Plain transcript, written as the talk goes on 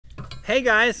Hey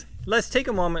guys, let's take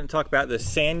a moment and talk about the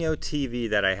Sanyo TV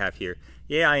that I have here.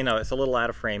 Yeah, I know, it's a little out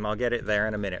of frame. I'll get it there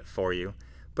in a minute for you.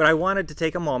 But I wanted to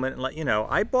take a moment and let you know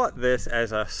I bought this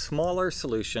as a smaller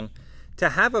solution to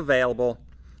have available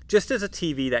just as a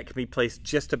TV that can be placed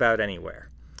just about anywhere.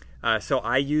 So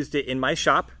I used it in my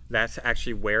shop. That's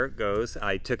actually where it goes.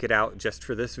 I took it out just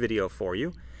for this video for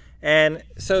you. And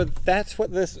so that's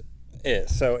what this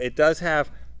is. So it does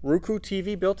have Roku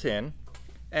TV built in.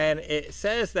 And it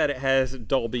says that it has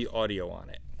Dolby audio on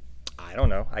it. I don't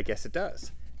know, I guess it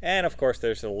does. And of course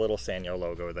there's a little Sanyo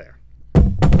logo there.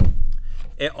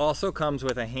 It also comes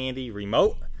with a handy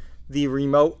remote. The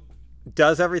remote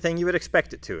does everything you would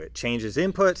expect it to. It changes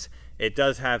inputs. It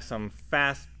does have some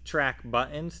fast track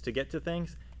buttons to get to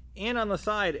things. And on the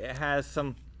side it has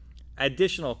some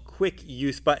additional quick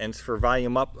use buttons for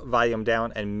volume up, volume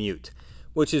down, and mute,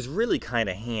 which is really kind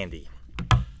of handy.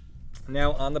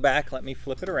 Now on the back, let me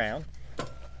flip it around.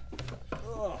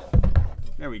 Oh,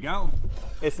 there we go.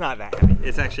 It's not that heavy.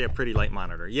 It's actually a pretty light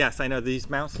monitor. Yes, I know these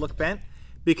mounts look bent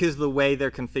because the way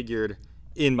they're configured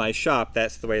in my shop,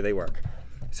 that's the way they work.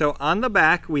 So on the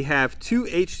back, we have two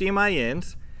HDMI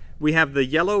ins. We have the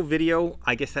yellow video,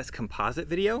 I guess that's composite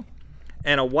video,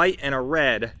 and a white and a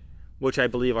red, which I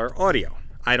believe are audio.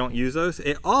 I don't use those.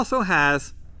 It also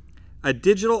has a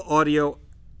digital audio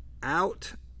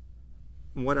out.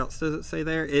 What else does it say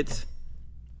there? It's,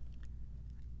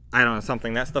 I don't know,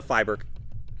 something. That's the fiber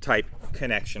type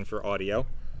connection for audio.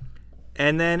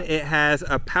 And then it has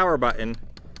a power button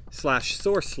 /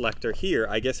 source selector here.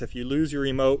 I guess if you lose your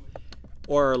remote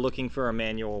or are looking for a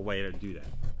manual way to do that.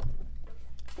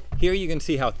 Here you can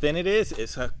see how thin it is.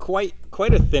 It's a quite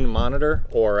a thin monitor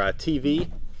or a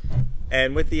TV.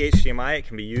 And with the HDMI, it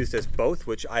can be used as both,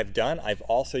 which I've done. I've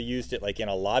also used it like in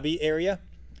a lobby area,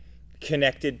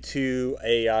 connected to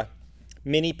a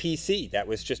mini PC that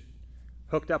was just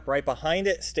hooked up right behind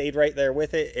it, stayed right there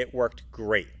with it. It worked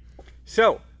great.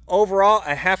 So overall,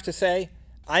 I have to say,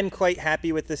 I'm quite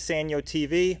happy with the Sanyo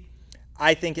TV.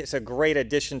 I think it's a great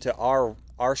addition to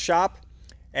our shop,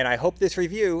 and I hope this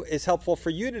review is helpful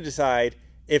for you to decide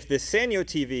if the Sanyo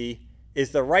TV is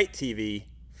the right TV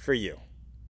for you.